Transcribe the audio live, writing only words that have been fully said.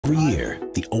Every year,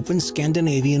 the Open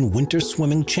Scandinavian Winter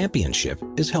Swimming Championship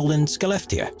is held in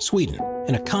Skellefteå, Sweden,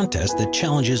 in a contest that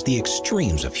challenges the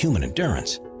extremes of human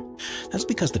endurance. That's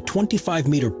because the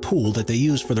 25-meter pool that they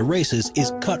use for the races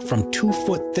is cut from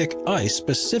 2-foot thick ice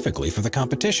specifically for the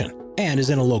competition, and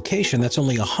is in a location that's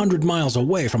only 100 miles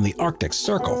away from the Arctic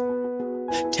Circle.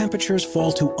 Temperatures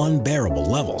fall to unbearable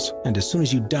levels, and as soon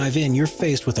as you dive in, you're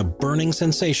faced with a burning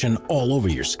sensation all over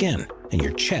your skin, and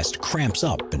your chest cramps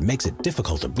up and makes it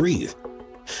difficult to breathe.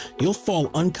 You'll fall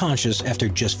unconscious after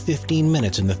just 15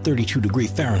 minutes in the 32-degree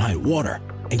Fahrenheit water,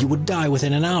 and you would die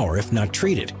within an hour if not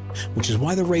treated, which is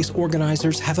why the race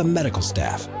organizers have a medical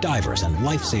staff, divers, and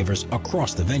lifesavers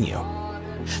across the venue.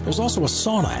 There's also a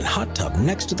sauna and hot tub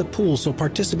next to the pool so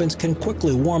participants can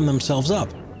quickly warm themselves up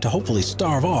to hopefully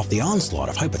starve off the onslaught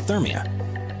of hypothermia.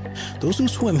 Those who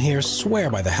swim here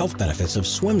swear by the health benefits of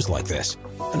swims like this,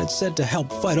 and it's said to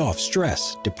help fight off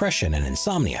stress, depression, and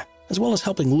insomnia, as well as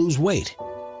helping lose weight.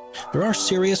 There are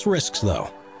serious risks though,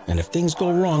 and if things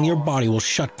go wrong, your body will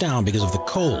shut down because of the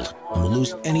cold and will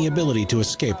lose any ability to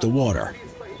escape the water.